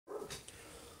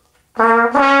I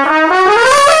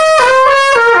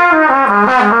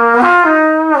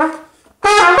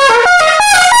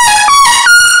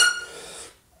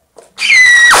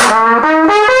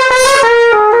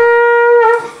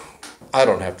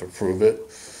don't have to prove it.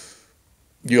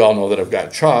 You all know that I've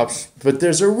got chops, but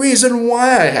there's a reason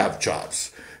why I have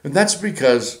chops. And that's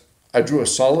because I drew a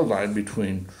solid line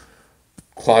between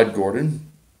Clyde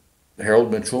Gordon,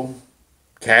 Harold Mitchell,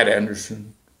 Cat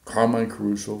Anderson, Carmine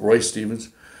Caruso, Roy Stevens,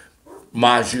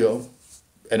 Maggio,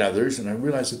 and others, and I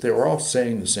realized that they were all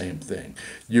saying the same thing.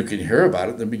 You can hear about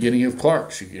it in the beginning of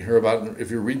Clark's. You can hear about it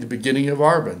if you read the beginning of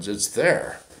Arbin's. It's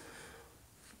there.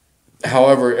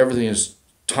 However, everything is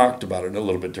talked about in a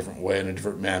little bit different way, in a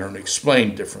different manner, and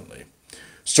explained differently.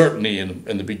 Certainly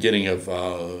in the beginning of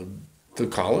the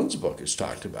Collins book is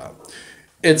talked about.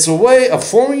 It's a way of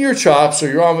forming your chops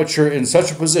or your embouchure in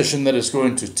such a position that it's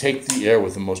going to take the air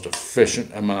with the most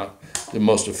efficient amount, the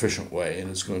most efficient way, and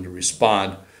it's going to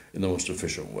respond in the most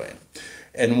efficient way.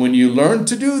 And when you learn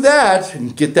to do that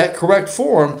and get that correct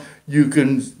form, you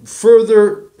can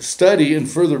further study and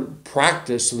further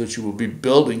practice so that you will be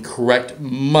building correct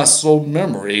muscle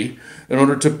memory in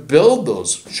order to build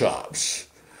those chops.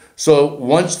 So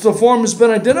once the form has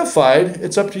been identified,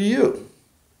 it's up to you.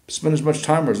 Spend as much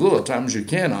time or as little time as you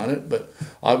can on it, but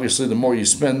obviously the more you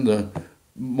spend, the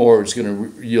more it's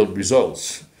going to yield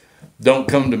results. Don't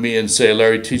come to me and say,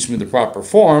 Larry, teach me the proper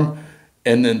form,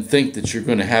 and then think that you're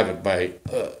going to have it by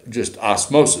just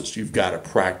osmosis. You've got to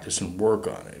practice and work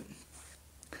on it.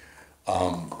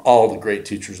 All the great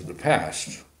teachers of the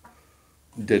past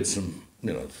did some,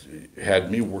 had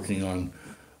me working on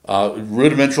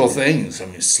rudimental things. I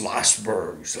mean,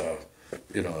 Schlossberg's,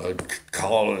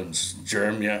 Collins,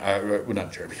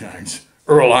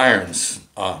 Earl Irons,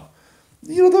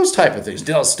 those type of things,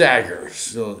 Dale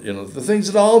Staggers, the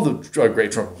things that all the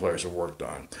great trumpet players have worked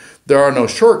on. There are no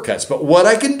shortcuts, but what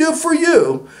I can do for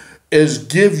you is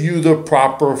give you the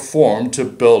proper form to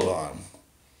build on.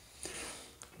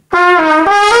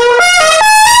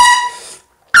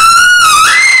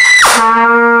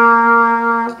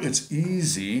 It's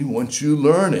easy once you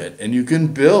learn it, and you can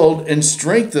build and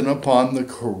strengthen upon the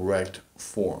correct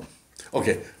form.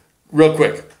 Okay, real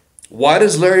quick. Why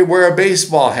does Larry wear a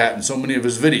baseball hat in so many of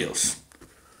his videos?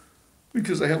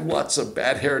 Because I have lots of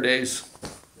bad hair days.